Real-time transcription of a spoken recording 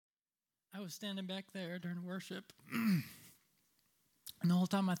was standing back there during worship, and the whole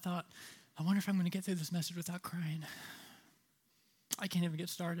time I thought, I wonder if I'm going to get through this message without crying. I can't even get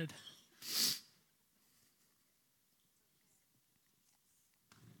started.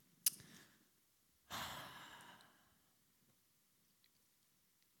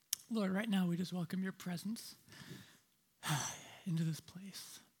 Lord, right now we just welcome your presence into this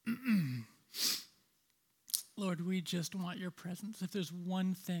place. Lord, we just want your presence. If there's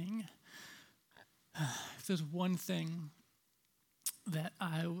one thing that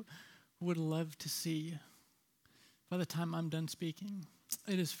I would love to see by the time I'm done speaking,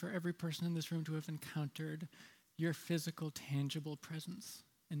 it is for every person in this room to have encountered your physical, tangible presence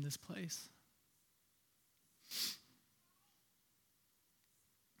in this place.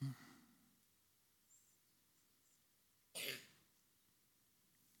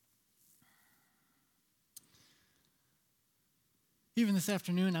 Even this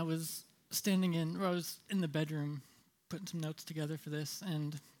afternoon, I was in the bedroom putting some notes together for this,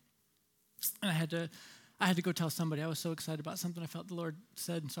 and I had to go tell somebody. I was so excited about something I felt the Lord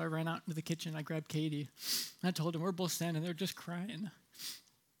said, and so I ran out into the kitchen. I grabbed Katie, and I told him, we're both standing there just crying.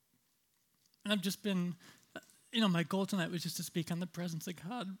 And I've just been, my goal tonight was just to speak on the presence of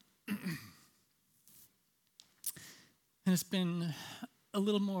God. And it's been a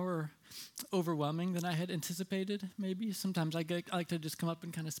little more overwhelming than I had anticipated, maybe. Sometimes I like to just come up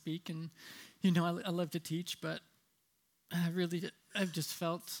and kind of speak, and, I love to teach, but I've just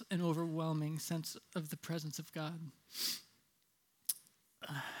felt an overwhelming sense of the presence of God.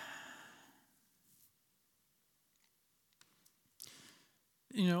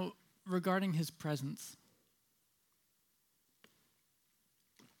 Regarding his presence,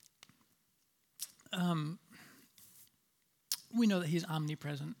 we know that he's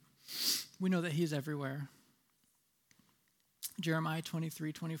omnipresent. We know that he's everywhere. Jeremiah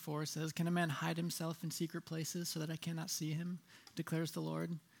 23:24 says, "Can a man hide himself in secret places so that I cannot see him, declares the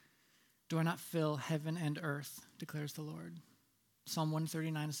Lord? Do I not fill heaven and earth, declares the Lord?" Psalm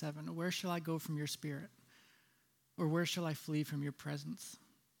 139:7, "Where shall I go from your spirit? Or where shall I flee from your presence?"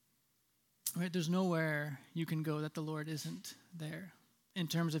 Right? There's nowhere you can go that the Lord isn't there in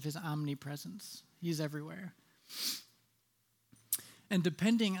terms of his omnipresence. He's everywhere. And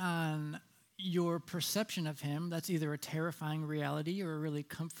depending on your perception of him, that's either a terrifying reality or a really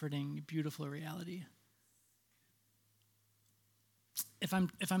comforting, beautiful reality. If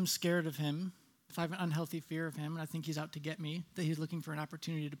I'm scared of him, if I have an unhealthy fear of him, and I think he's out to get me, that he's looking for an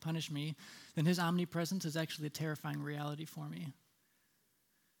opportunity to punish me, then his omnipresence is actually a terrifying reality for me.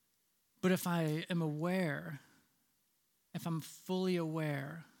 But if I am aware, if I'm fully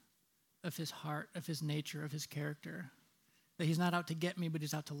aware of his heart, of his nature, of his character, that he's not out to get me, but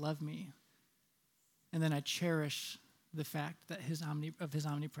he's out to love me, and then I cherish the fact that his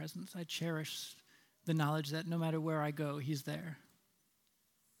omnipresence. I cherish the knowledge that no matter where I go, he's there.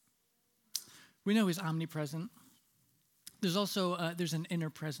 We know he's omnipresent. There's also there's an inner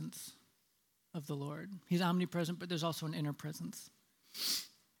presence of the Lord. He's omnipresent, but there's also an inner presence.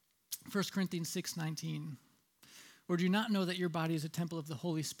 1 Corinthians 6:19. "Or do you not know that your body is a temple of the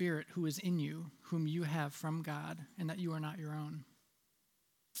Holy Spirit who is in you, whom you have from God, and that you are not your own?"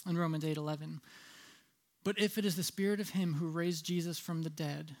 And Romans 8:11. "But if it is the Spirit of him who raised Jesus from the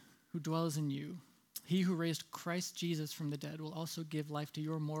dead, who dwells in you, he who raised Christ Jesus from the dead will also give life to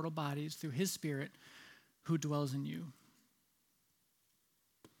your mortal bodies through his Spirit who dwells in you."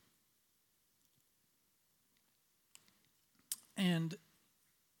 And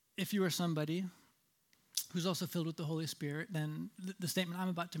if you are somebody who's also filled with the Holy Spirit, then the statement I'm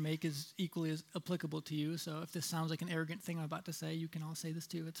about to make is equally as applicable to you. So if this sounds like an arrogant thing I'm about to say, you can all say this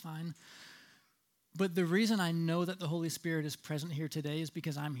too, it's fine. But the reason I know that the Holy Spirit is present here today is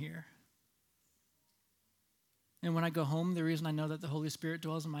because I'm here. And when I go home, the reason I know that the Holy Spirit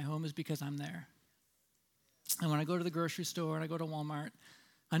dwells in my home is because I'm there. And when I go to the grocery store and I go to Walmart,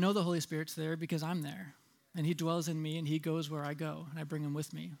 I know the Holy Spirit's there because I'm there. And he dwells in me and he goes where I go and I bring him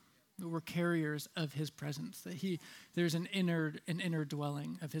with me. We're carriers of his presence. There's an inner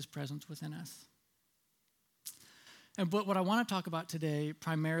dwelling of his presence within us. And what I want to talk about today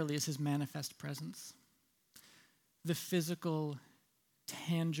primarily is his manifest presence. The physical,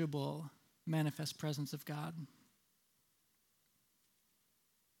 tangible, manifest presence of God.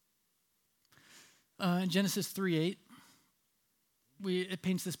 In Genesis 3:8, it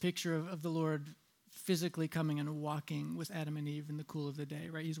paints this picture of the Lord physically coming and walking with Adam and Eve in the cool of the day,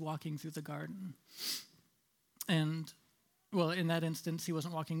 right? He's walking through the garden. And, well, in that instance, he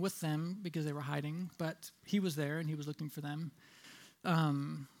wasn't walking with them because they were hiding, but he was there and he was looking for them.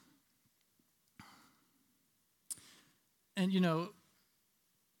 And,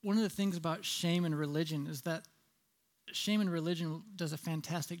 one of the things about shame and religion is that shame and religion does a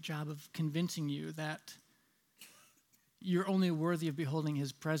fantastic job of convincing you that you're only worthy of beholding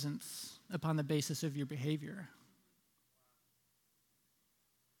his presence upon the basis of your behavior.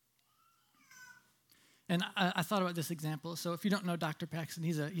 And I thought about this example. So if you don't know Dr. Paxton,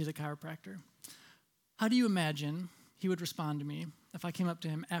 he's a chiropractor. How do you imagine he would respond to me if I came up to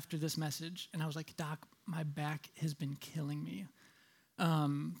him after this message and I was like, Doc, my back has been killing me.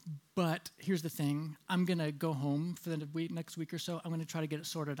 But here's the thing. I'm going to go home for the next week or so. I'm going to try to get it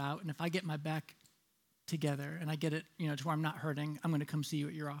sorted out. And if I get my back together and I get it, to where I'm not hurting, I'm going to come see you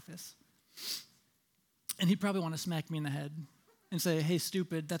at your office. And he'd probably want to smack me in the head and say, hey,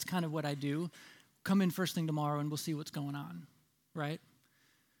 stupid, that's kind of what I do. Come in first thing tomorrow and we'll see what's going on, right?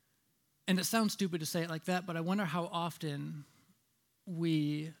 And it sounds stupid to say it like that, but I wonder how often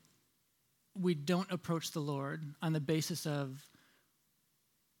we don't approach the Lord on the basis of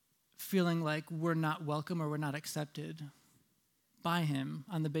feeling like we're not welcome or we're not accepted by him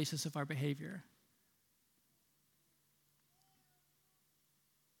on the basis of our behavior.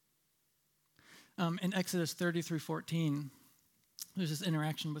 In Exodus 30-14, there's this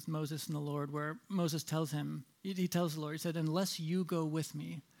interaction with Moses and the Lord where Moses tells him, he tells the Lord, he said, unless you go with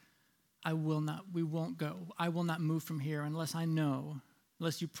me, we won't go. I will not move from here unless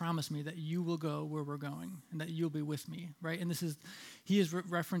you promise me that you will go where we're going and that you'll be with me, right? And he is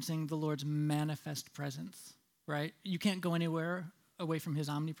referencing the Lord's manifest presence, right? You can't go anywhere away from his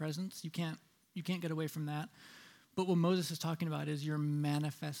omnipresence. You can't get away from that. But what Moses is talking about is your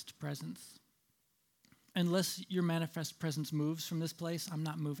manifest presence. Unless your manifest presence moves from this place, I'm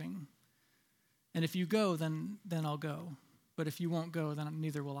not moving. And if you go, then I'll go. But if you won't go, then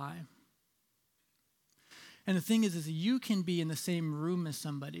neither will I. And the thing is you can be in the same room as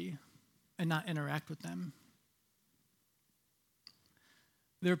somebody and not interact with them.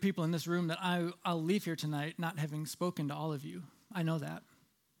 There are people in this room that I'll leave here tonight not having spoken to all of you. I know that.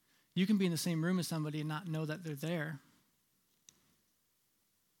 You can be in the same room as somebody and not know that they're there.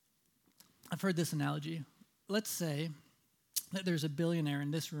 I've heard this analogy. Let's say that there's a billionaire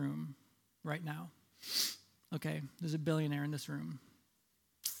in this room right now. Okay, there's a billionaire in this room.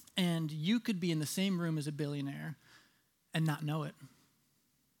 And you could be in the same room as a billionaire and not know it.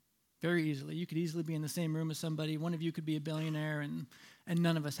 Very easily. You could easily be in the same room as somebody. One of you could be a billionaire and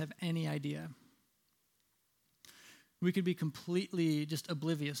none of us have any idea. We could be completely just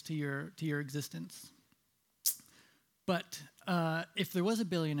oblivious to your existence. But if there was a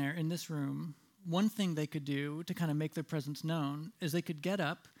billionaire in this room, one thing they could do to kind of make their presence known is they could get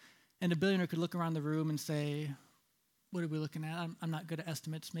up and a billionaire could look around the room and say, what are we looking at? I'm not good at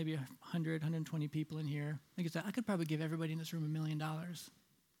estimates, maybe 100, 120 people in here. I could probably give everybody in this room $1 million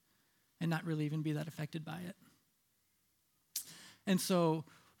and not really even be that affected by it. And so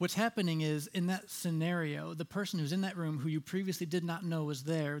what's happening is in that scenario, the person who's in that room who you previously did not know was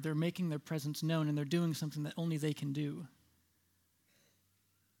there, they're making their presence known and they're doing something that only they can do.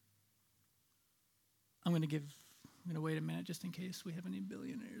 I'm going to wait a minute just in case we have any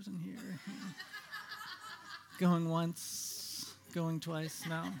billionaires in here. Going once, going twice,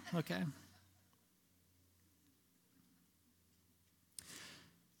 no? Okay.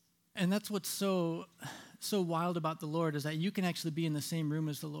 And that's what's so wild about the Lord is that you can actually be in the same room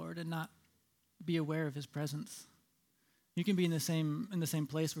as the Lord and not be aware of his presence. You can be in the same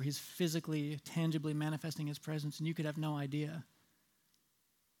place where he's physically, tangibly manifesting his presence and you could have no idea.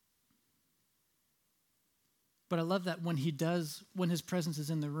 But I love that when his presence is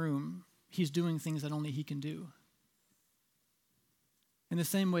in the room, he's doing things that only he can do. In the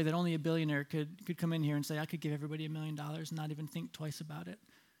same way that only a billionaire could come in here and say, I could give everybody $1 million and not even think twice about it.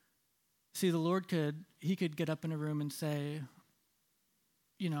 See, the Lord could get up in a room and say,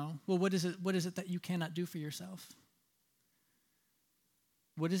 well, what is it that you cannot do for yourself?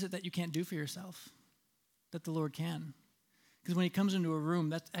 What is it that you can't do for yourself that the Lord can? Because when he comes into a room,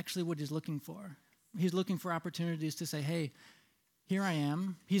 that's actually what he's looking for. He's looking for opportunities to say, hey, here I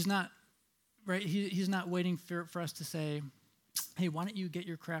am. He's not, right? He's not waiting for us to say, hey, why don't you get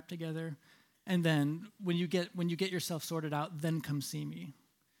your crap together? And then when you get yourself sorted out, then come see me.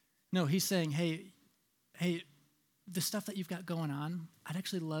 No, he's saying, hey, the stuff that you've got going on, I'd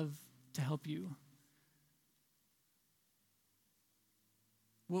actually love to help you.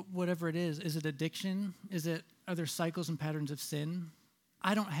 Whatever it is it addiction? Are there cycles and patterns of sin?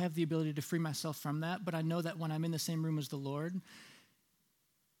 I don't have the ability to free myself from that, but I know that when I'm in the same room as the Lord,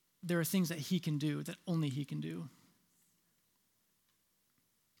 there are things that he can do that only he can do.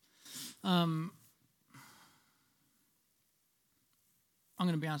 I'm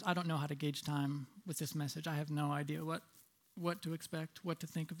going to be honest, I don't know how to gauge time with this message. I have no idea what what to expect, what to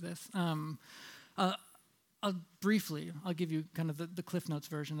think of this. I'll give you kind of the Cliff Notes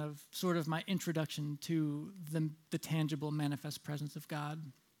version of sort of my introduction to the tangible, manifest presence of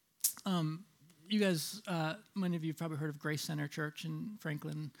God. You guys, many of you have probably heard of Grace Center Church in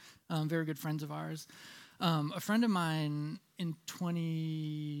Franklin, very good friends of ours. A friend of mine in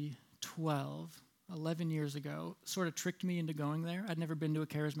 2012, 11 years ago, sort of tricked me into going there. I'd never been to a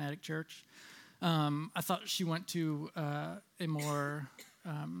charismatic church. I thought she went to a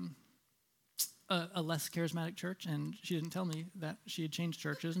less charismatic church, and she didn't tell me that she had changed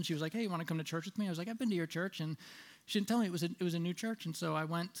churches. And she was like, "Hey, you want to come to church with me?" I was like, "I've been to your church," and she didn't tell me it was a new church. And so I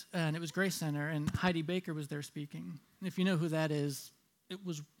went, and it was Grace Center, and Heidi Baker was there speaking. And if you know who that is, it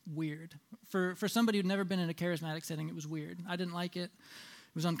was weird. For somebody who'd never been in a charismatic setting, it was weird. I didn't like it.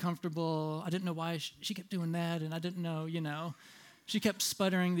 It was uncomfortable. I didn't know why she kept doing that, and I didn't know, she kept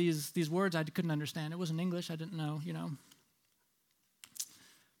sputtering these words I couldn't understand. It wasn't English. I didn't know,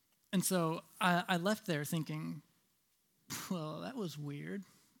 And so I left there thinking, well, that was weird.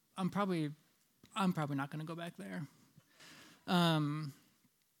 I'm probably not going to go back there.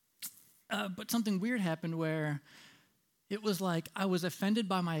 But something weird happened where it was like I was offended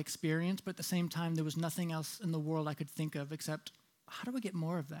by my experience, but at the same time, there was nothing else in the world I could think of except, how do I get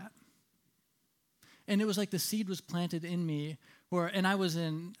more of that? And it was like the seed was planted in me, and I was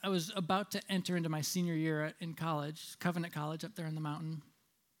about to enter into my senior year in college, Covenant College up there in the mountain,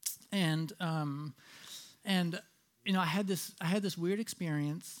 and I had this weird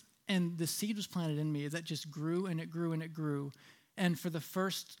experience, and the seed was planted in me that just grew and it grew and it grew. And for the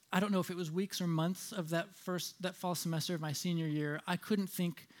first, I don't know if it was weeks or months of that fall semester of my senior year, I couldn't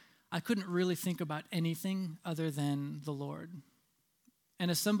really think about anything other than the Lord.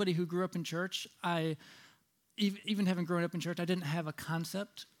 And as somebody who grew up in church, even having grown up in church, I didn't have a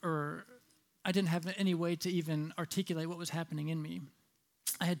concept, or I didn't have any way to even articulate what was happening in me.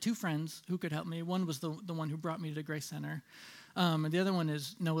 I had two friends who could help me. One was the one who brought me to Grace Center. And the other one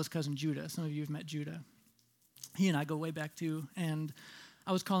is Noah's cousin, Judah. Some of you have met Judah. He and I go way back too. And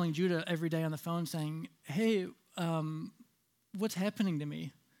I was calling Judah every day on the phone saying, "Hey, what's happening to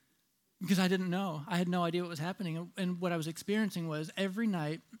me?" Because I didn't know. I had no idea what was happening. And what I was experiencing was every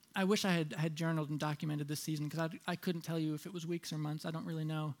night, I wish I had journaled and documented this season, because I couldn't tell you if it was weeks or months. I don't really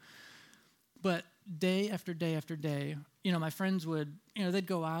know. But day after day after day, my friends would, they'd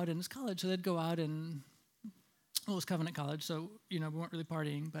go out, and it's college, so they'd go out and, it was Covenant College, so, we weren't really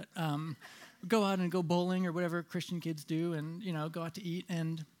partying, but go out and go bowling or whatever Christian kids do, and, go out to eat.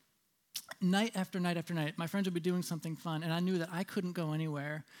 And night after night after night, my friends would be doing something fun, and I knew that I couldn't go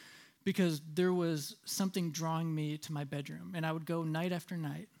anywhere because there was something drawing me to my bedroom. And I would go night after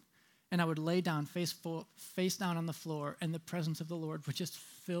night, and I would lay down face down on the floor, and the presence of the Lord would just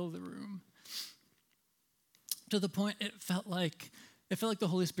fill the room. To the point it felt like the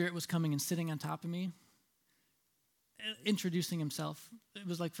Holy Spirit was coming and sitting on top of me, introducing himself. It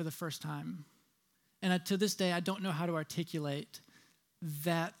was like for the first time. And to this day, I don't know how to articulate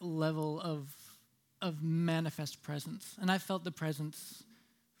that level of manifest presence. And I felt the presence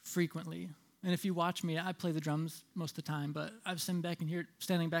frequently. And if you watch me, I play the drums most of the time, but I've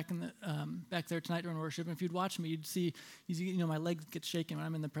standing back there tonight during worship. And if you'd watch me, you'd see, my legs get shaken when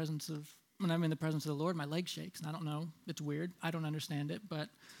I'm in the presence of the Lord. My leg shakes, and I don't know. It's weird. I don't understand it, but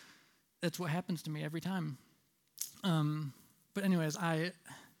that's what happens to me every time. But anyways, I'm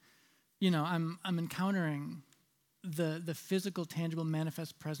encountering the physical, tangible,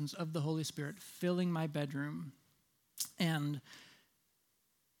 manifest presence of the Holy Spirit filling my bedroom, and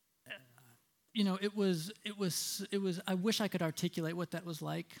it was. I wish I could articulate what that was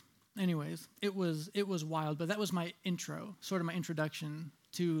like. Anyways, it was wild, but that was my intro, sort of my introduction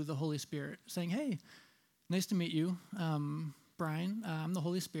to the Holy Spirit, saying, "Hey, nice to meet you, Brian. I'm the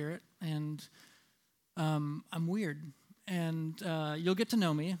Holy Spirit, and I'm weird, and you'll get to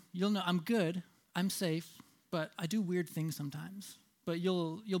know me. You'll know I'm good. I'm safe, but I do weird things sometimes. But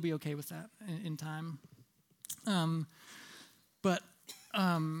you'll be okay with that in time. But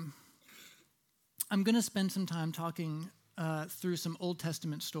I'm going to spend some time talking through some Old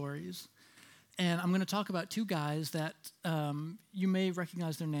Testament stories, and I'm going to talk about two guys that you may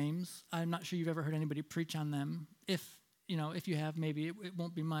recognize their names. I'm not sure you've ever heard anybody preach on them. If you have, maybe it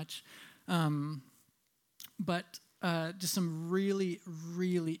won't be much. But just some really,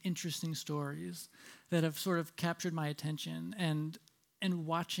 really interesting stories that have sort of captured my attention, and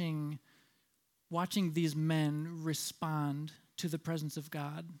watching these men respond to the presence of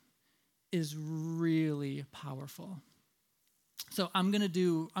God is really powerful. So I'm gonna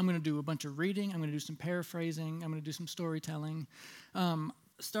do a bunch of reading. I'm gonna do some paraphrasing. I'm gonna do some storytelling.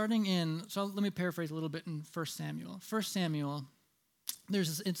 starting in, so let me paraphrase a little bit in 1 Samuel. 1 Samuel,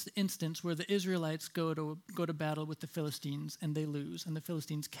 there's this instance where the Israelites go to battle with the Philistines, and they lose, and the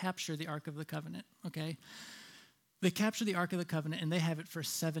Philistines capture the Ark of the Covenant, okay? They capture the Ark of the Covenant, and they have it for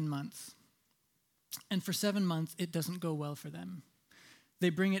 7 months. And for 7 months, it doesn't go well for them. They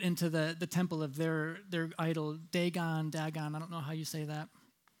bring it into the temple of their idol, Dagon, I don't know how you say that.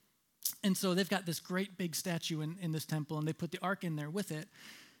 And so they've got this great big statue in this temple, and they put the ark in there with it.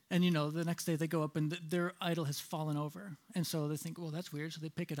 And, the next day they go up, and their idol has fallen over. And so they think, well, that's weird. So they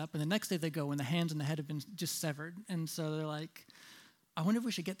pick it up, and the next day they go, and the hands and the head have been just severed. And so they're like, I wonder if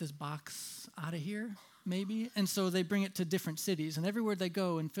we should get this box out of here, maybe. And so they bring it to different cities, and everywhere they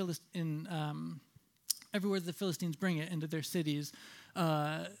go everywhere the Philistines bring it into their cities,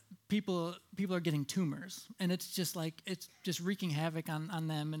 people are getting tumors, and it's just wreaking havoc on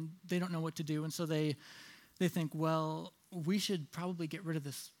them, and they don't know what to do. And so they think, well, we should probably get rid of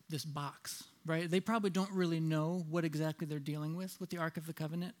this box, right? They probably don't really know what exactly they're dealing with the Ark of the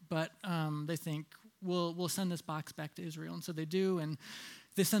Covenant, but they think we'll send this box back to Israel. And so they do, and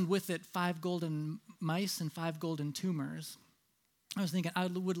they send with it 5 golden mice and 5 golden tumors. I was thinking I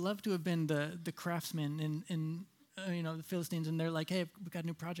would love to have been the craftsman in the Philistines, and they're like, hey, we've got a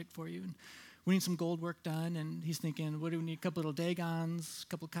new project for you, and we need some gold work done. And he's thinking, what do we need? A couple little Dagons, a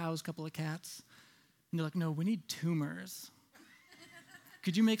couple of cows, a couple of cats. And they're like, no, we need tumors.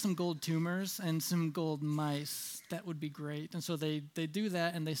 Could you make some gold tumors and some gold mice? That would be great. And so they do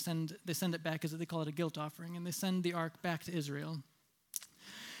that, and they send it back, as they call it a guilt offering, and they send the ark back to Israel.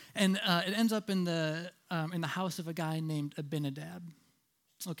 And it ends up in the house of a guy named Abinadab.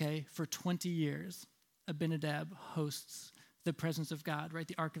 Okay, for 20 years, Abinadab hosts the presence of God, right?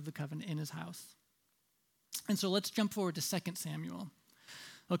 The Ark of the Covenant in his house. And so let's jump forward to 2 Samuel.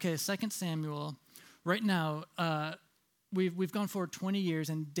 Okay, 2 Samuel. Right now, we've gone forward 20 years,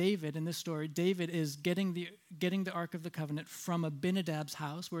 and David, in this story, David is getting the Ark of the Covenant from Abinadab's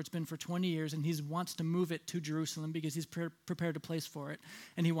house, where it's been for 20 years, and he wants to move it to Jerusalem because he's prepared a place for it,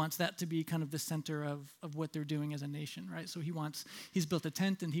 and he wants that to be kind of the center of what they're doing as a nation, right? So he's built a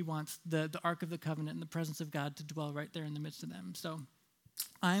tent, and he wants the Ark of the Covenant and the presence of God to dwell right there in the midst of them. So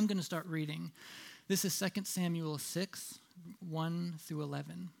I'm going to start reading. This is 2 Samuel 6, 1 through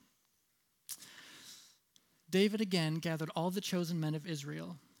 11. David again gathered all the chosen men of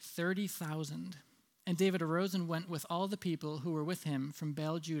Israel, 30,000. And David arose and went with all the people who were with him from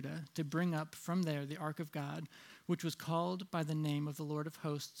Baal Judah to bring up from there the ark of God, which was called by the name of the Lord of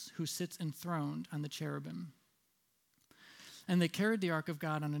hosts, who sits enthroned on the cherubim. And they carried the ark of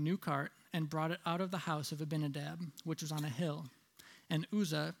God on a new cart and brought it out of the house of Abinadab, which was on a hill. And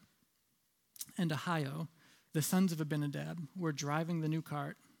Uzzah and Ahio, the sons of Abinadab, were driving the new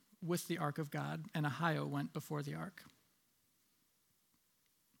cart with the ark of God, and Ahio went before the ark.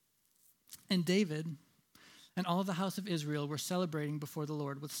 And David and all the house of Israel were celebrating before the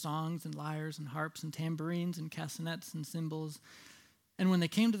Lord with songs and lyres and harps and tambourines and castanets and cymbals. And when they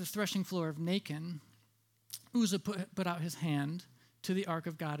came to the threshing floor of Nacon, Uzzah put out his hand to the ark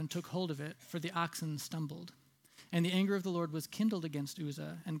of God and took hold of it, for the oxen stumbled. And the anger of the Lord was kindled against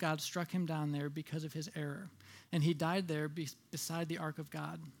Uzzah, and God struck him down there because of his error. And he died there beside the ark of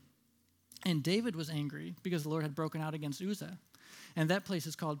God. And David was angry because the Lord had broken out against Uzzah. And that place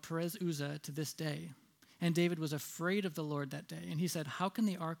is called Perez Uzzah to this day. And David was afraid of the Lord that day. And he said, how can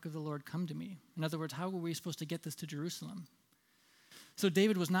the ark of the Lord come to me? In other words, how were we supposed to get this to Jerusalem? So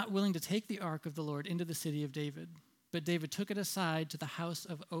David was not willing to take the ark of the Lord into the city of David. But David took it aside to the house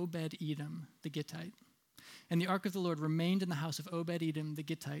of Obed-Edom, the Gittite. And the ark of the Lord remained in the house of Obed-Edom, the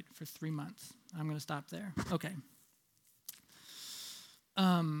Gittite, for 3 months. I'm going to stop there. Okay.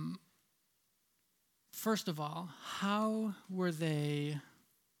 First of all, how were they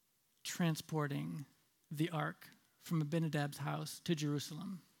transporting the ark from Abinadab's house to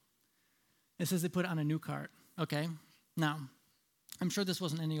Jerusalem? It says they put it on a new cart, okay? Now, I'm sure this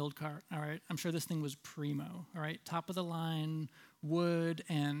wasn't any old cart, all right? I'm sure this thing was primo, all right? Top of the line, wood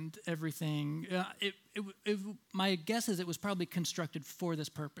and everything. My guess is it was probably constructed for this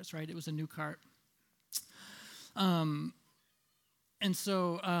purpose, right? It was a new cart. And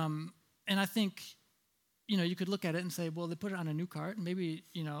I think, you could look at it and say, well, they put it on a new cart, and maybe,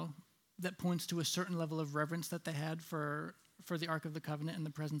 that points to a certain level of reverence that they had for the Ark of the Covenant and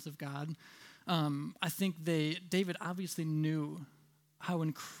the presence of God. I think David obviously knew how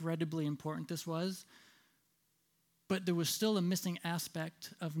incredibly important this was, but there was still a missing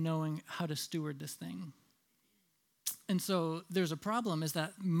aspect of knowing how to steward this thing. And so there's a problem, is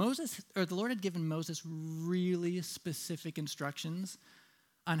that the Lord had given Moses really specific instructions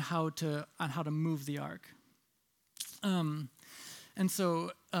on how to move the ark. And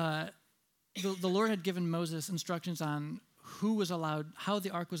so the Lord had given Moses instructions on who was allowed, how the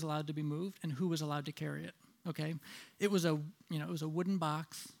ark was allowed to be moved, and who was allowed to carry it. Okay, it was a wooden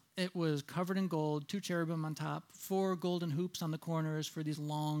box. It was covered in gold, 2 cherubim on top, 4 golden hoops on the corners for these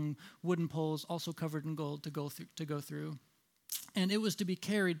long wooden poles, also covered in gold to go through. And it was to be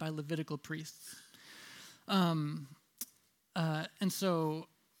carried by Levitical priests. And so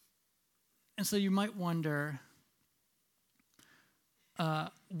you might wonder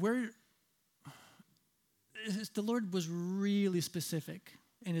where the Lord was really specific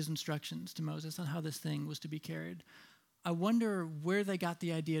in his instructions to Moses on how this thing was to be carried. I wonder where they got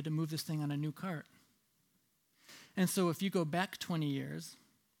the idea to move this thing on a new cart. And so if you go back 20 years,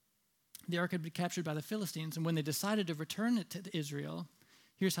 the ark had been captured by the Philistines, and when they decided to return it to Israel,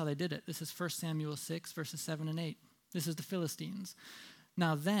 here's how they did it. This is 1 Samuel 6, verses 7 and 8. This is the Philistines.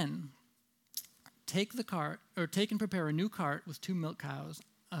 Now then, take and prepare a new cart with 2 milk cows,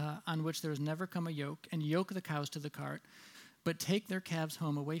 on which there has never come a yoke, and yoke the cows to the cart, but take their calves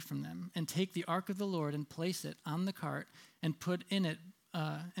home away from them, and take the ark of the Lord and place it on the cart, and put in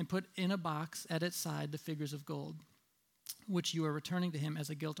a box at its side the figures of gold, which you are returning to him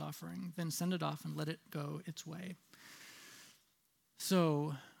as a guilt offering. Then send it off and let it go its way.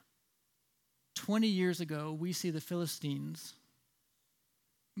 So, 20 years ago, we see the Philistines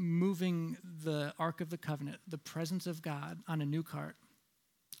moving the Ark of the Covenant, the presence of God, on a new cart.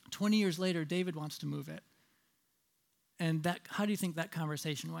 20 years later, David wants to move it. And how do you think that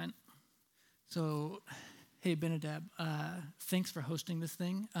conversation went? So, hey, Benadab, thanks for hosting this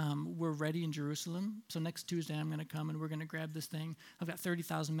thing. We're ready in Jerusalem. So next Tuesday, I'm going to come and we're going to grab this thing. I've got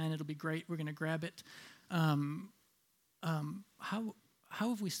 30,000 men. It'll be great. We're going to grab it. How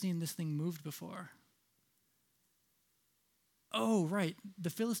have we seen this thing moved before? Oh, right.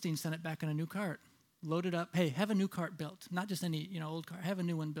 The Philistines sent it back on a new cart. Load it up. Hey, have a new cart built. Not just any old cart. Have a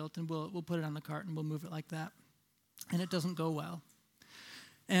new one built, and we'll put it on the cart and we'll move it like that. And it doesn't go well.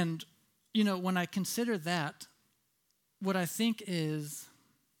 And, when I consider that, what I think is,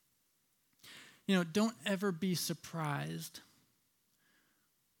 don't ever be surprised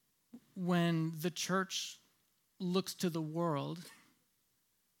when the church looks to the world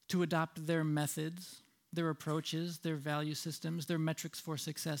to adopt their methods, their approaches, their value systems, their metrics for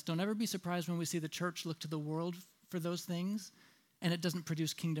success. Don't ever be surprised when we see the church look to the world for those things and it doesn't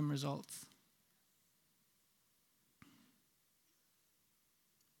produce kingdom results.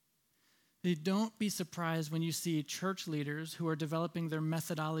 Don't be surprised when you see church leaders who are developing their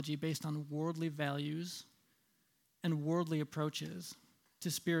methodology based on worldly values and worldly approaches to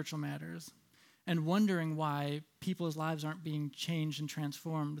spiritual matters, and wondering why people's lives aren't being changed and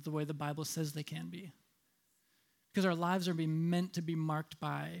transformed the way the Bible says they can be. Because our lives are meant to be marked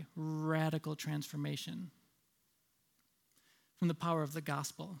by radical transformation from the power of the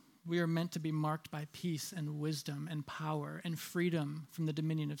gospel. We are meant to be marked by peace and wisdom and power and freedom from the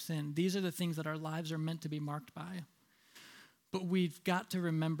dominion of sin. These are the things that our lives are meant to be marked by. But we've got to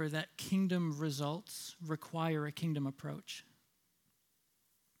remember that kingdom results require a kingdom approach.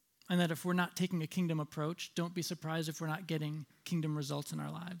 And that if we're not taking a kingdom approach, don't be surprised if we're not getting kingdom results in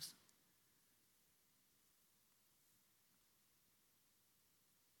our lives.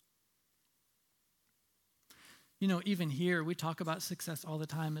 Even here, we talk about success all the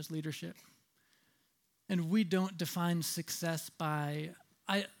time as leadership. And we don't define success by,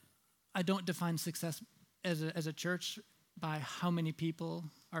 I don't define success as a church by how many people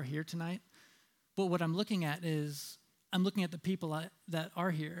are here tonight. But what I'm looking at is, I'm looking at the people that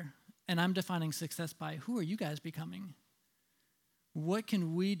are here, and I'm defining success by who are you guys becoming? What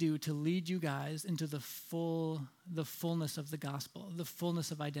can we do to lead you guys into the fullness of the gospel, the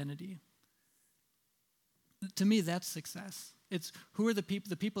fullness of identity? To me, that's success. It's who are the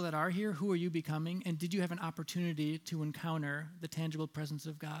people that are here, who are you becoming, and did you have an opportunity to encounter the tangible presence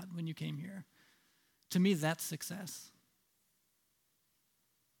of God when you came here? To me, that's success.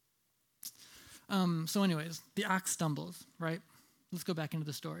 So anyways, the ox stumbles, right? Let's go back into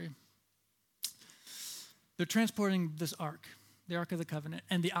the story. They're transporting this ark, the Ark of the Covenant,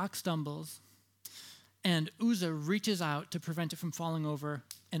 and the ox stumbles, and Uzzah reaches out to prevent it from falling over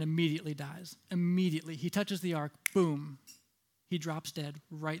and immediately dies. Immediately. He touches the ark, boom. He drops dead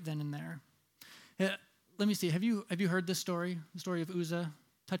right then and there. Let me see, have you heard this story? The story of Uzzah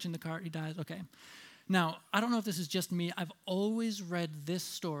touching the cart, he dies? Okay. Now, I don't know if this is just me. I've always read this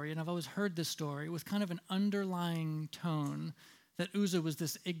story, and I've always heard this story with kind of an underlying tone that Uzzah was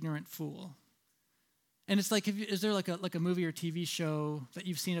this ignorant fool. And it's like, is there like a movie or TV show that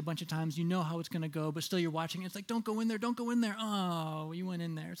you've seen a bunch of times? You know how it's going to go, but still you're watching it. It's like, don't go in there, don't go in there. Oh, you went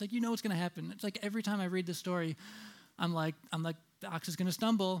in there. It's like, you know what's going to happen. It's like every time I read this story, I'm like, the ox is going to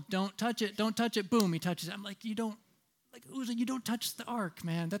stumble. Don't touch it. Don't touch it. Boom, he touches it. I'm like, Uzzah, you don't touch the ark,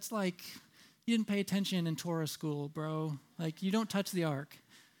 man. That's like, you didn't pay attention in Torah school, bro. Like, you don't touch the ark.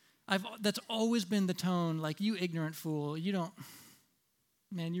 That's always been the tone, like, you ignorant fool. You don't,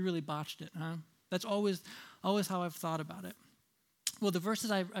 man, you really botched it, huh? That's always how I've thought about it. Well, the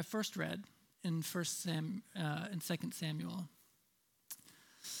verses I first read in 2 Samuel,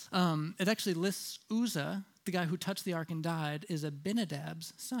 it actually lists Uzzah, the guy who touched the ark and died, is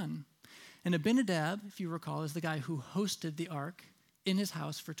Abinadab's son. And Abinadab, if you recall, is the guy who hosted the ark in his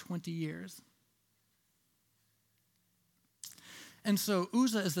house for 20 years. And so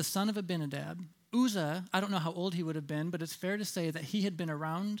Uzzah is the son of Abinadab. Uzzah, I don't know how old he would have been, but it's fair to say that he had been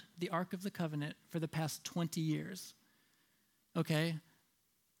around the Ark of the Covenant for the past 20 years. Okay?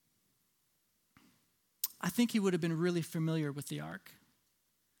 I think he would have been really familiar with the Ark.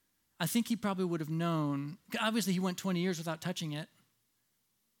 I think he probably would have known. Obviously, he went 20 years without touching it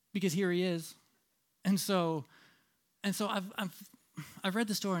because here he is. And so I've read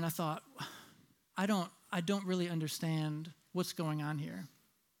the story and I thought, I don't really understand what's going on here.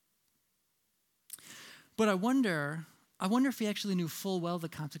 But I wonder if he actually knew full well the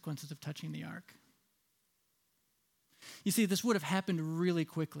consequences of touching the ark. You see, this would have happened really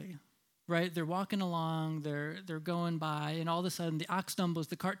quickly, right? They're walking along, they're going by, and all of a sudden the ox stumbles,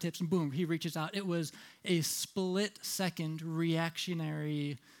 the cart tips, and boom, he reaches out. It was a split-second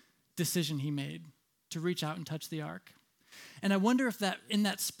reactionary decision he made to reach out and touch the ark. And I wonder if that in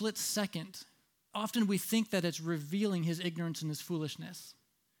that split second, often we think that it's revealing his ignorance and his foolishness,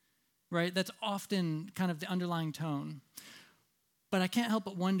 right? That's often kind of the underlying tone. But I can't help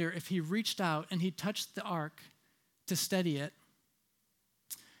but wonder if he reached out and he touched the ark to steady it.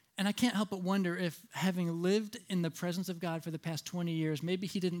 And I can't help but wonder if, having lived in the presence of God for the past 20 years, maybe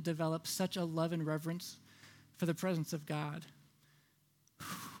he didn't develop such a love and reverence for the presence of God.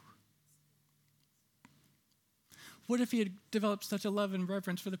 What if he had developed such a love and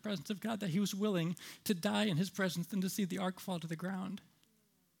reverence for the presence of God that he was willing to die in his presence than to see the ark fall to the ground?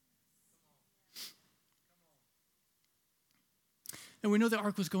 And we know the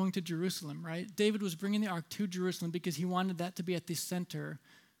ark was going to Jerusalem, right? David was bringing the ark to Jerusalem because he wanted that to be at the center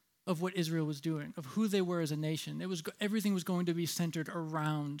of what Israel was doing, of who they were as a nation. Everything was going to be centered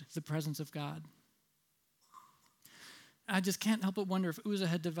around the presence of God. I just can't help but wonder if Uzzah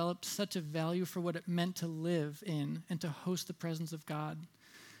had developed such a value for what it meant to live in and to host the presence of God,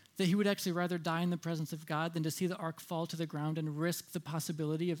 that he would actually rather die in the presence of God than to see the ark fall to the ground and risk the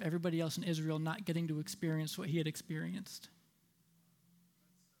possibility of everybody else in Israel not getting to experience what he had experienced,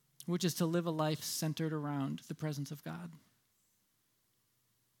 which is to live a life centered around the presence of God.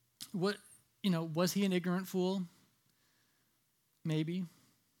 Was he an ignorant fool? Maybe.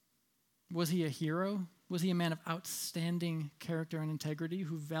 Was he a hero? Was he a man of outstanding character and integrity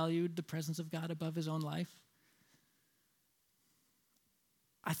who valued the presence of God above his own life?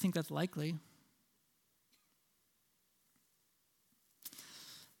 I think that's likely.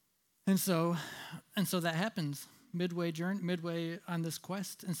 And so that happens midway on this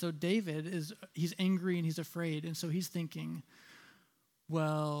quest. And so David he's angry and he's afraid. And so he's thinking,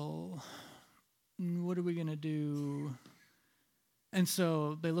 well, what are we going to do? And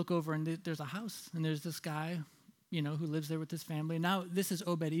so they look over and there's a house and there's this guy, who lives there with his family. Now this is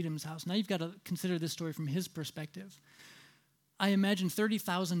Obed-Edom's house. Now you've got to consider this story from his perspective. I imagine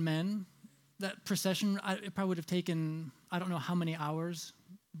 30,000 men, that procession, it probably would have taken, I don't know how many hours,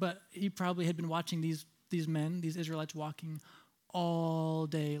 but he probably had been watching these men, these Israelites walking all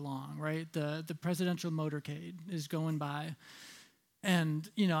day long, right? The presidential motorcade is going by. And,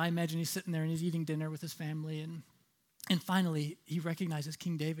 I imagine he's sitting there and he's eating dinner with his family. And finally, he recognizes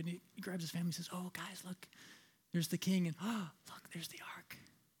King David. He grabs his family and says, oh, guys, look, there's the king. And, look, there's the ark.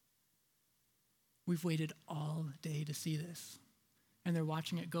 We've waited all day to see this. And they're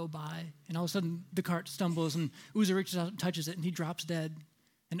watching it go by. And all of a sudden, the cart stumbles and Uzzah reaches out and touches it and he drops dead.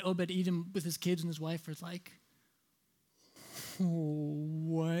 And Obed-Edom with his kids and his wife are like,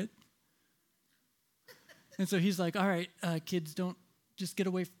 what? And so he's like, all right, kids, don't just get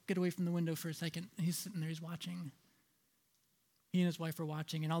away from the window for a second. And he's sitting there, he's watching. He and his wife are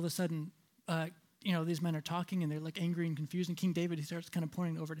watching, and all of a sudden, these men are talking, and they're like angry and confused. And King David, he starts kind of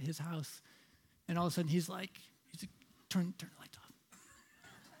pointing over to his house, and all of a sudden, he's like, turn the lights off,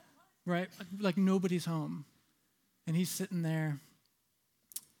 right? Like nobody's home, and he's sitting there,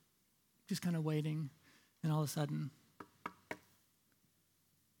 just kind of waiting, and all of a sudden,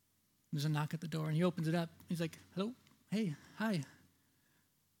 there's a knock at the door, and he opens it up. He's like, hello, hey, hi.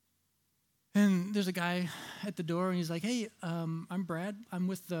 And there's a guy at the door, and he's like, hey, I'm Brad. I'm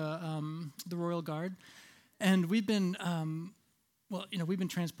with the Royal Guard. And we've been well, we've been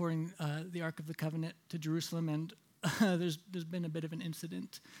transporting the Ark of the Covenant to Jerusalem, and there's been a bit of an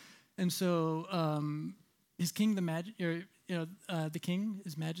incident, and so his king, the king,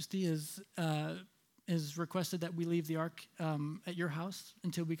 His Majesty, is requested that we leave the Ark at your house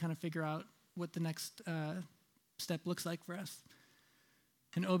until we kind of figure out what the next step looks like for us.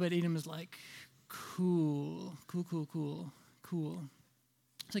 And Obed-Edom is like, cool.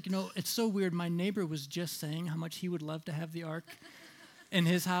 It's like, it's so weird. My neighbor was just saying how much he would love to have the Ark in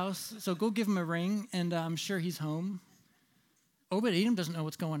his house. So go give him a ring, and I'm sure he's home. Obed-Edom doesn't know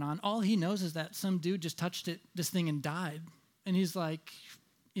what's going on. All he knows is that some dude just touched this thing and died. And he's like,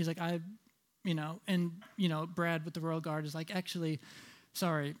 Brad with the royal guard is like, actually,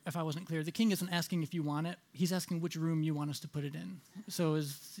 sorry if I wasn't clear. The king isn't asking if you want it. He's asking which room you want us to put it in. So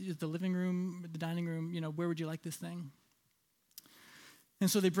is the living room, the dining room, where would you like this thing? And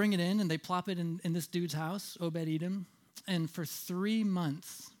so they bring it in and they plop it in this dude's house, Obed-Edom. And for 3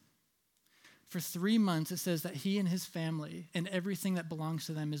 months, it says that he and his family and everything that belongs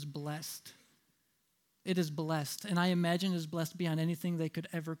to them is blessed. It is blessed. And I imagine it is blessed beyond anything they could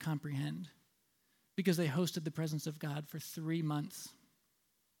ever comprehend, because they hosted the presence of God for 3 months.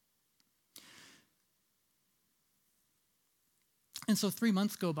 And so 3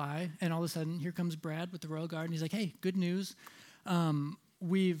 months go by, and all of a sudden, here comes Brad with the royal guard, and he's like, hey, good news.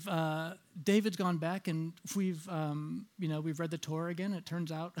 David's gone back, and we've read the Torah again. It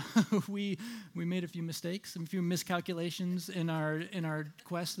turns out we made a few mistakes, and a few miscalculations in our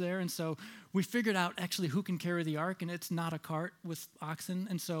quest there, and so we figured out actually who can carry the ark, and it's not a cart with oxen.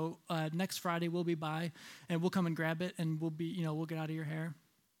 And so next Friday we'll be by, and we'll come and grab it, and we'll get out of your hair.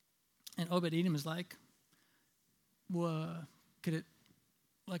 And Obed-Edom is like, well, could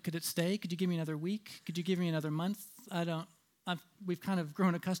it stay? Could you give me another week? Could you give me another month? We've kind of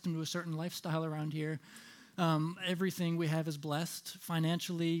grown accustomed to a certain lifestyle around here. Everything we have is blessed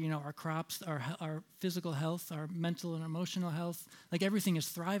financially. Our crops, our physical health, our mental and emotional health, like everything is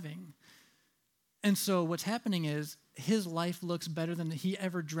thriving. And so what's happening is his life looks better than he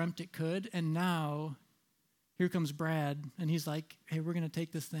ever dreamt it could. And now here comes Brad, and he's like, hey, we're going to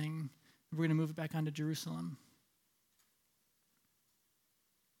take this thing, we're going to move it back onto Jerusalem.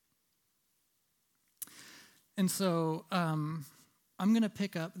 And so I'm going to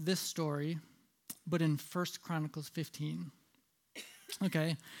pick up this story, but in 1 Chronicles 15.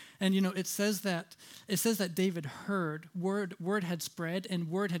 Okay, and it says that David heard word had spread, and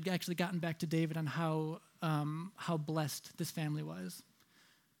word had actually gotten back to David on how blessed this family was.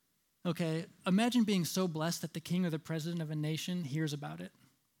 Okay, imagine being so blessed that the king or the president of a nation hears about it.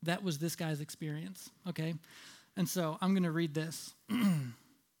 That was this guy's experience. Okay, and so I'm going to read this.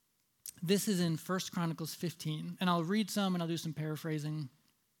 This is in 1 Chronicles 15, and I'll read some and I'll do some paraphrasing.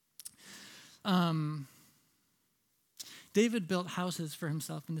 David built houses for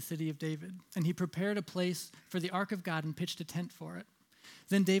himself in the city of David, and he prepared a place for the ark of God and pitched a tent for it.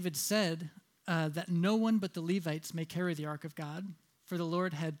 Then David said that no one but the Levites may carry the ark of God, for the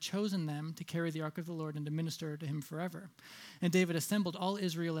Lord had chosen them to carry the ark of the Lord and to minister to him forever. And David assembled all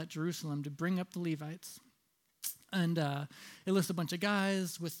Israel at Jerusalem to bring up the Levites. And it lists a bunch of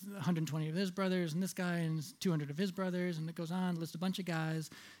guys with 120 of his brothers, and this guy and 200 of his brothers, and it goes on, lists a bunch of guys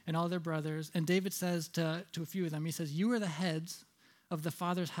and all their brothers. And David says to a few of them, he says, you are the heads of the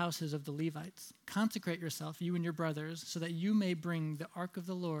fathers' houses of the Levites. Consecrate yourself, you and your brothers, so that you may bring the ark of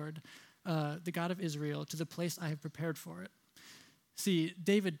the Lord, the God of Israel, to the place I have prepared for it. See,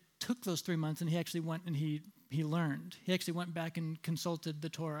 David took those 3 months, and he actually went and he learned. He actually went back and consulted the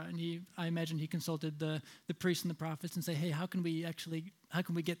Torah, and I imagine he consulted the priests and the prophets and say, hey, how can we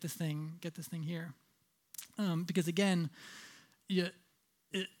get this thing here? Because again, you're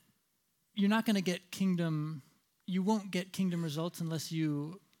not going to get kingdom. You won't get kingdom results unless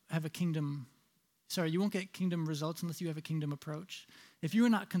you have a kingdom. You won't get kingdom results unless you have a kingdom approach. If you are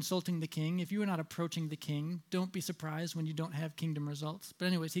not consulting the king, if you are not approaching the king, don't be surprised when you don't have kingdom results. But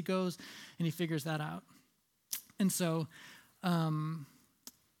anyways, he goes and he figures that out. And so I'm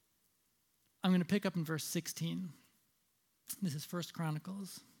going to pick up in verse 16. This is 1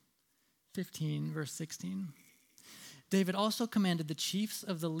 Chronicles 15, verse 16. David also commanded the chiefs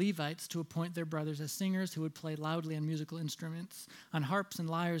of the Levites to appoint their brothers as singers who would play loudly on musical instruments, on harps and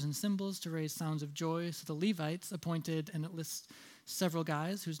lyres and cymbals to raise sounds of joy. So the Levites appointed, and it lists several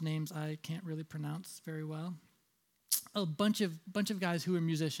guys whose names I can't really pronounce very well, a bunch of guys who were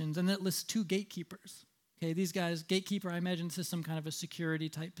musicians, and then it lists 2 gatekeepers. Okay, these guys, gatekeeper, I imagine this is some kind of a security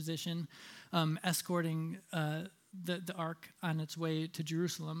type position, escorting the ark on its way to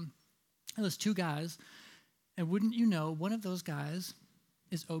Jerusalem. And there's 2 guys, and wouldn't you know, one of those guys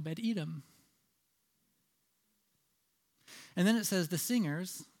is Obed-Edom. And then it says the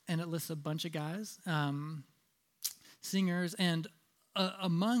singers, and it lists a bunch of guys, singers, and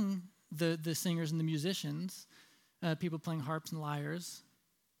among the singers and the musicians, people playing harps and lyres,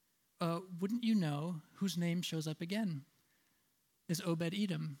 wouldn't you know whose name shows up again? Is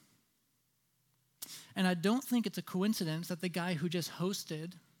Obed-Edom. And I don't think it's a coincidence that the guy who just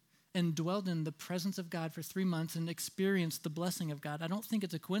hosted and dwelled in the presence of God for 3 months and experienced the blessing of God, I don't think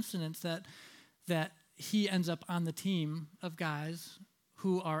it's a coincidence that he ends up on the team of guys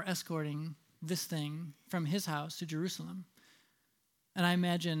who are escorting this thing from his house to Jerusalem. And I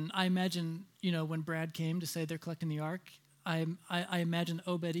imagine, when Brad came to say they're collecting the ark, I imagine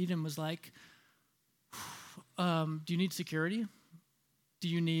Obed-Edom was like, do you need security? Do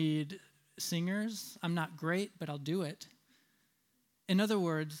you need singers? I'm not great, but I'll do it. In other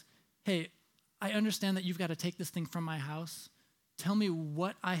words, hey, I understand that you've got to take this thing from my house. Tell me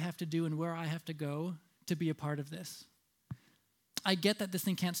what I have to do and where I have to go to be a part of this. I get that this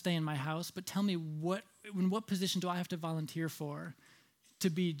thing can't stay in my house, but tell me in what position do I have to volunteer for to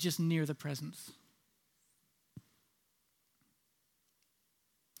be just near the presence?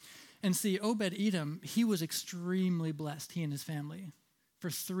 And see, Obed-Edom, he was extremely blessed, he and his family, for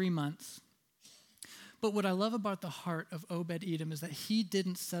 3 months. But what I love about the heart of Obed-Edom is that he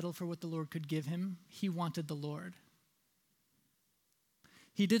didn't settle for what the Lord could give him. He wanted the Lord.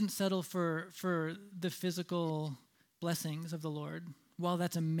 He didn't settle for the physical blessings of the Lord. While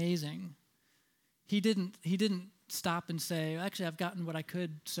that's amazing, he didn't stop and say, actually, I've gotten what I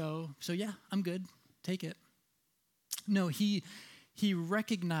could, so yeah, I'm good. Take it. No, he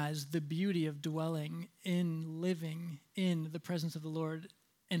recognized the beauty of dwelling in, living in the presence of the Lord,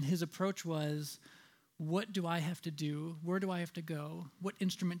 and his approach was, what do I have to do? Where do I have to go? What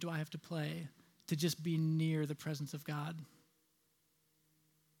instrument do I have to play to just be near the presence of God?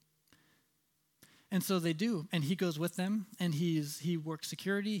 And so they do, and he goes with them, and he works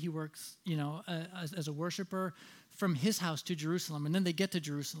security, he works, as a worshiper from his house to Jerusalem, and then they get to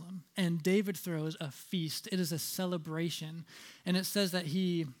Jerusalem, and David throws a feast. It is a celebration, and it says that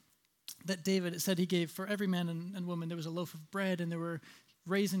David said he gave for every man and woman, there was a loaf of bread, and there were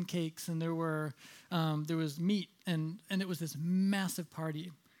raisin cakes, and there was meat, and it was this massive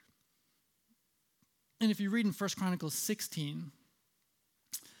party. And if you read in 1 Chronicles 16,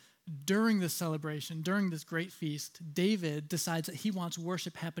 during this celebration, during this great feast, David decides that he wants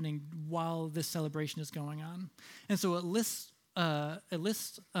worship happening while this celebration is going on. And so it lists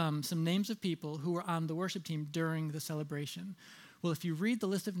some names of people who were on the worship team during the celebration. Well, if you read the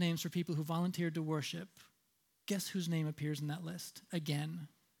list of names for people who volunteered to worship, guess whose name appears in that list again?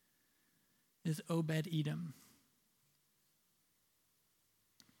 Is Obed-Edom.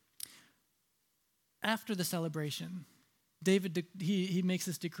 After the celebration, David, he makes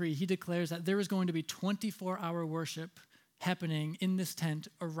this decree. He declares that there is going to be 24-hour worship happening in this tent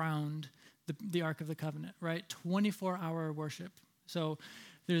around the Ark of the Covenant, right? 24-hour worship. So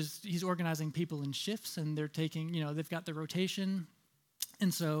he's organizing people in shifts, and they're taking, they've got the rotation.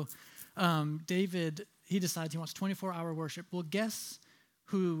 And so David, he decides he wants 24-hour worship. Well, guess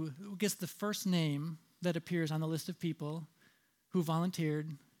the first name that appears on the list of people who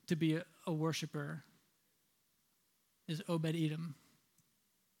volunteered to be a worshiper is Obed-Edom.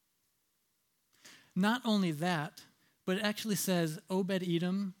 Not only that, but it actually says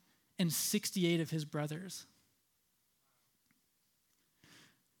Obed-Edom and 68 of his brothers.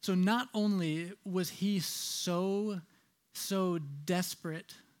 So not only was he so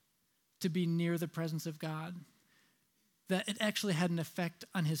desperate to be near the presence of God, that it actually had an effect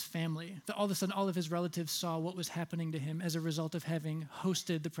on his family. That all of a sudden, all of his relatives saw what was happening to him as a result of having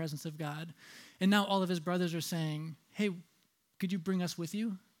hosted the presence of God. And now all of his brothers are saying, hey, could you bring us with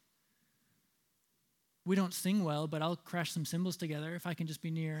you? We don't sing well, but I'll crash some cymbals together if I can just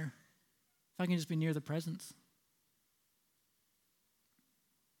be near the presence.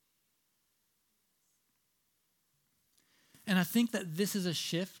 And I think that this is a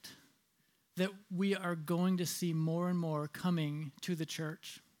shift that we are going to see more and more coming to the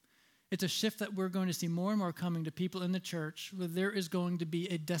church. It's a shift that we're going to see more and more coming to people in the church, where there is going to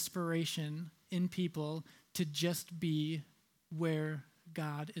be a desperation in people to just be where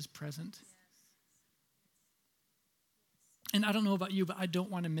God is present. And I don't know about you, but I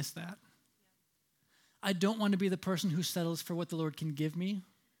don't want to miss that. I don't want to be the person who settles for what the Lord can give me,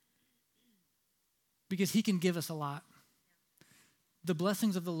 because he can give us a lot. The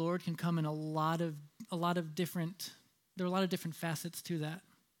blessings of the Lord can come in a lot of different facets to that.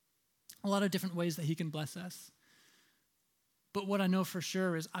 A lot of different ways that he can bless us. But what I know for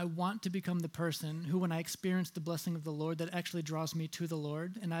sure is I want to become the person who, when I experience the blessing of the Lord, that actually draws me to the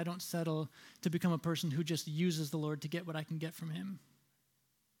Lord, and I don't settle to become a person who just uses the Lord to get what I can get from him.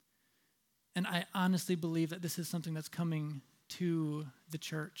 And I honestly believe that this is something that's coming to the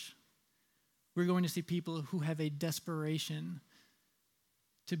church. We're going to see people who have a desperation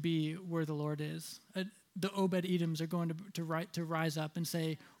to be where the Lord is. The Obed-Edoms are going to rise up and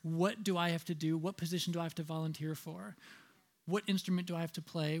say, what do I have to do? What position do I have to volunteer for? What instrument do I have to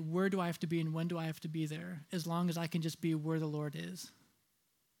play? Where do I have to be and when do I have to be there? As long as I can just be where the Lord is.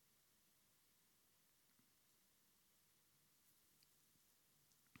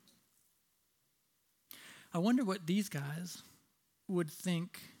 I wonder what these guys would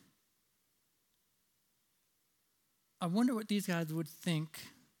think. I wonder what these guys would think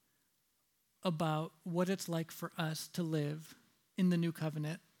about what it's like for us to live in the new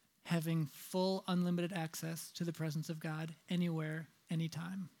covenant, having full, unlimited access to the presence of God anywhere,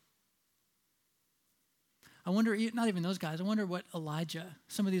 anytime. I wonder, not even those guys, I wonder what Elijah,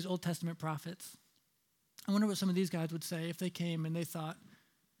 some of these Old Testament prophets, I wonder what some of these guys would say if they came and they thought,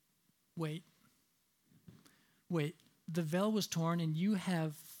 wait, the veil was torn and you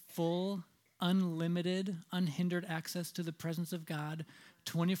have full, unlimited, unhindered access to the presence of God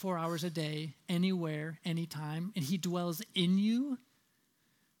 24 hours a day, anywhere, anytime, and he dwells in you?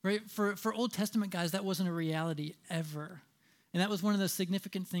 Right? For Old Testament guys, that wasn't a reality ever. And that was one of the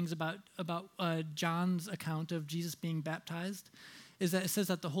significant things about John's account of Jesus being baptized, is that it says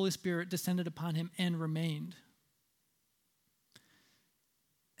that the Holy Spirit descended upon him and remained.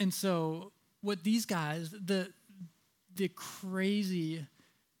 And so what these guys, the crazy,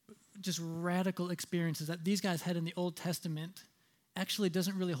 just radical experiences that these guys had in the Old Testament actually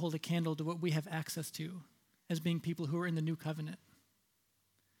doesn't really hold a candle to what we have access to as being people who are in the new covenant.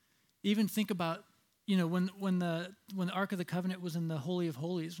 Even think about, when the Ark of the Covenant was in the Holy of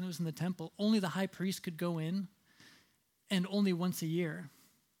Holies, when it was in the temple, only the high priest could go in, and only once a year.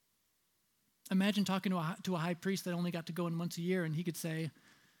 Imagine talking to a high priest that only got to go in once a year, and he could say,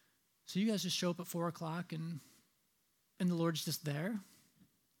 so you guys just show up at 4 o'clock and the Lord's just there?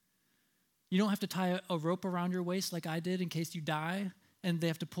 You don't have to tie a rope around your waist like I did in case you die and they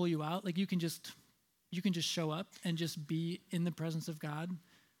have to pull you out. Like you can just show up and just be in the presence of God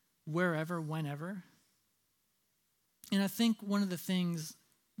wherever, whenever. And I think one of the things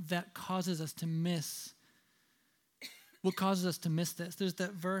that causes us to miss this, there's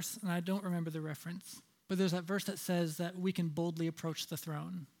that verse, and I don't remember the reference, but there's that verse that says that we can boldly approach the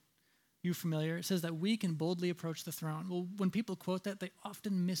throne. You familiar? It says that we can boldly approach the throne. Well, when people quote that, they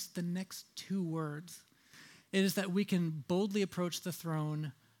often miss the next 2 words. It is that we can boldly approach the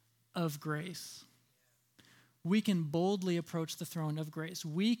throne of grace. We can boldly approach the throne of grace.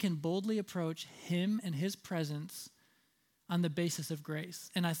 We can boldly approach him and his presence on the basis of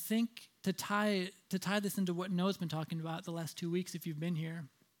grace. And I think to tie this into what Noah's been talking about the last 2 weeks, if you've been here,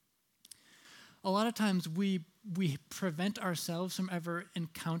 a lot of times we prevent ourselves from ever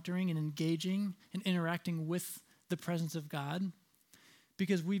encountering and engaging and interacting with the presence of God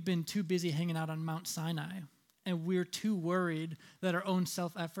because we've been too busy hanging out on Mount Sinai, and we're too worried that our own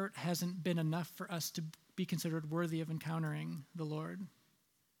self-effort hasn't been enough for us to be considered worthy of encountering the Lord.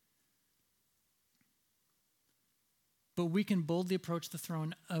 But we can boldly approach the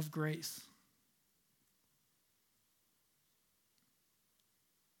throne of grace.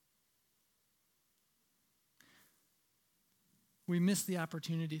 We miss the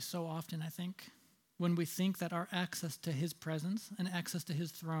opportunity so often, I think, when we think that our access to his presence and access to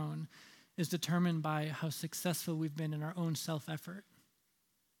his throne is determined by how successful we've been in our own self-effort.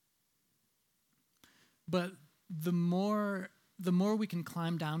 But the more we can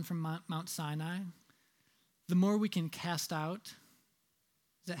climb down from Mount Sinai, the more we can cast out,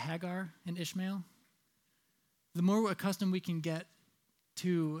 is that Hagar and Ishmael? The more accustomed we can get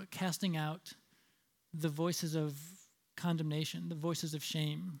to casting out the voices of condemnation, the voices of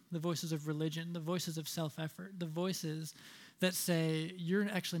shame, the voices of religion, the voices of self-effort, the voices that say you're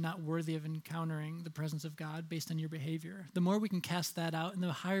actually not worthy of encountering the presence of God based on your behavior. The more we can cast that out and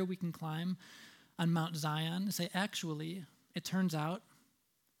the higher we can climb on Mount Zion and say, actually, it turns out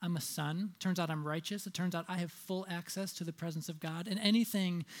I'm a son. It turns out I'm righteous. It turns out I have full access to the presence of God. And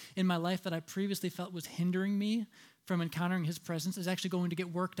anything in my life that I previously felt was hindering me from encountering his presence is actually going to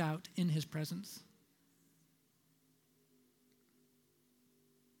get worked out in his presence.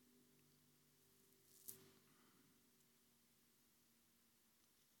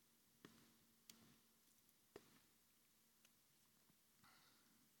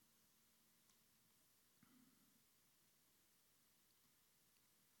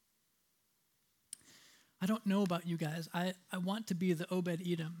 I don't know about you guys. I want to be the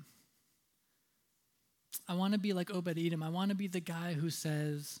Obed-Edom. I want to be like Obed-Edom. I want to be the guy who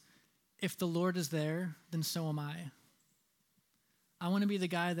says, if the Lord is there, then so am I. I want to be the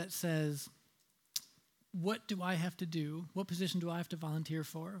guy that says, what do I have to do? What position do I have to volunteer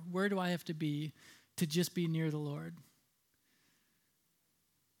for? Where do I have to be to just be near the Lord?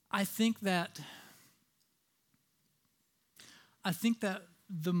 I think that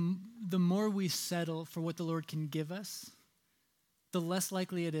the more we settle for what the Lord can give us, the less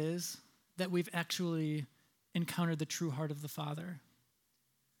likely it is that we've actually encountered the true heart of the Father.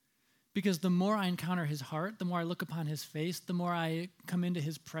 Because the more I encounter his heart, the more I look upon his face, the more I come into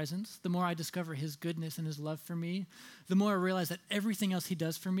his presence, the more I discover his goodness and his love for me, the more I realize that everything else he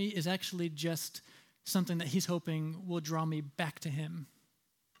does for me is actually just something that he's hoping will draw me back to him.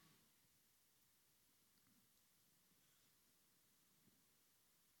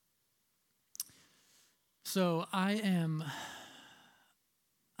 So I'm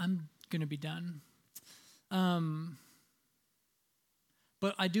going to be done.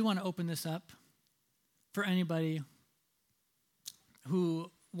 But I do want to open this up for anybody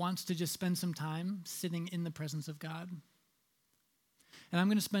who wants to just spend some time sitting in the presence of God. And I'm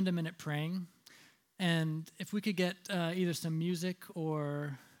going to spend a minute praying. And if we could get either some music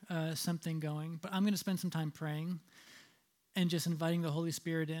or something going, but I'm going to spend some time praying and just inviting the Holy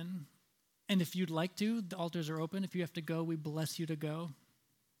Spirit in. And if you'd like to, the altars are open. If you have to go, we bless you to go.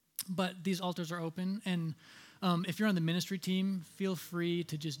 But these altars are open, and if you're on the ministry team, feel free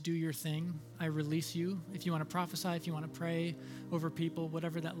to just do your thing. I release you. If you want to prophesy, if you want to pray over people,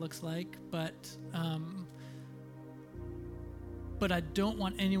 whatever that looks like. But I don't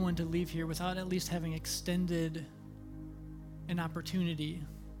want anyone to leave here without at least having extended an opportunity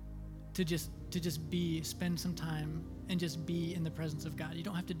to just spend some time and just be in the presence of God. You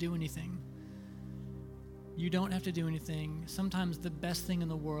don't have to do anything. You don't have to do anything. Sometimes the best thing in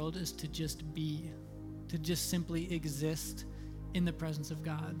the world is to just be, to just simply exist in the presence of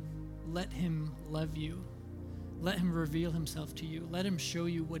God. Let him love you. Let him reveal himself to you. Let him show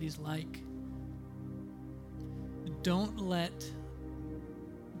you what he's like. Don't let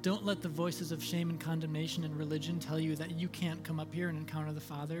the voices of shame and condemnation and religion tell you that you can't come up here and encounter the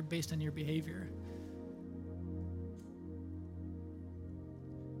Father based on your behavior.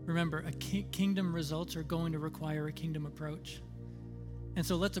 Remember, kingdom results are going to require a kingdom approach. And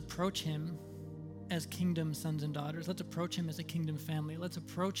so let's approach him as kingdom sons and daughters. Let's approach him as a kingdom family. Let's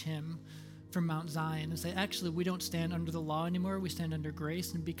approach him from Mount Zion and say, actually, we don't stand under the law anymore. We stand under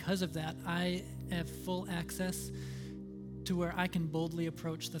grace. And because of that, I have full access to where I can boldly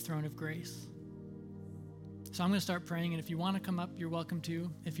approach the throne of grace. So I'm going to start praying. And if you want to come up, you're welcome to.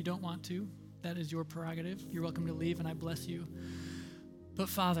 If you don't want to, that is your prerogative. You're welcome to leave, and I bless you. But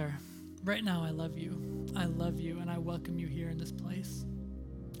Father, right now I love you. I love you, and I welcome you here in this place.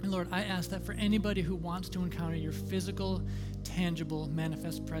 And Lord, I ask that for anybody who wants to encounter your physical, tangible,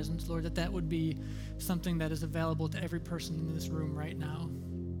 manifest presence, Lord, that would be something that is available to every person in this room right now.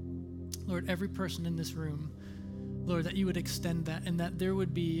 Lord, every person in this room, Lord, that you would extend that and that it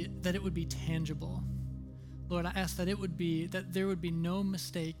would be tangible. Lord, I ask that there would be no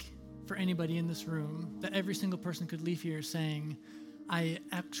mistake for anybody in this room, that every single person could leave here saying, I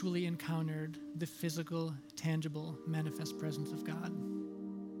actually encountered the physical, tangible, manifest presence of God.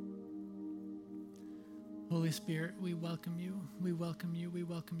 Holy Spirit, we welcome you. We welcome you. We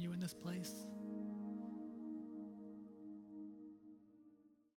welcome you in this place.